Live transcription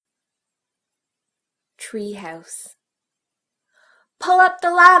tree house. Pull up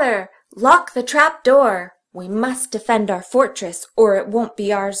the ladder! Lock the trap door! We must defend our fortress, or it won't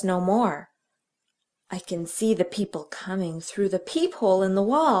be ours no more. I can see the people coming through the peephole in the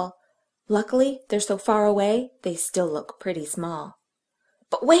wall. Luckily, they're so far away, they still look pretty small.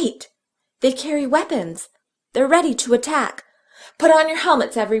 But wait! They carry weapons. They're ready to attack. Put on your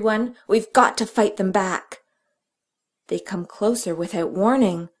helmets, everyone. We've got to fight them back. They come closer without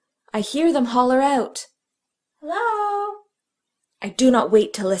warning. I hear them holler out. Hello? I do not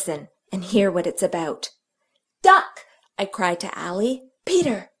wait to listen and hear what it's about. Duck! I cry to Allie.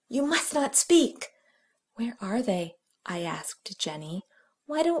 Peter, you must not speak. Where are they? I asked Jenny.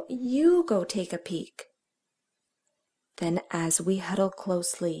 Why don't you go take a peek? Then as we huddle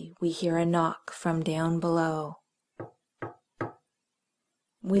closely, we hear a knock from down below.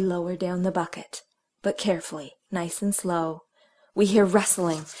 We lower down the bucket, but carefully, nice and slow. We hear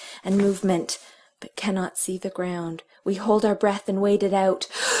rustling and movement, but cannot see the ground. We hold our breath and wait it out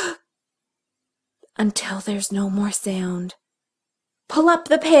until there's no more sound. Pull up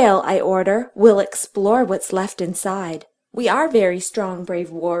the pail, I order. We'll explore what's left inside. We are very strong, brave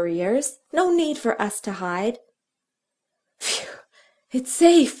warriors. No need for us to hide. Phew, it's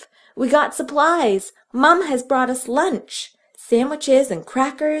safe. We got supplies. Mom has brought us lunch. Sandwiches and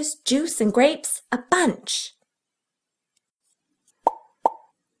crackers, juice and grapes, a bunch.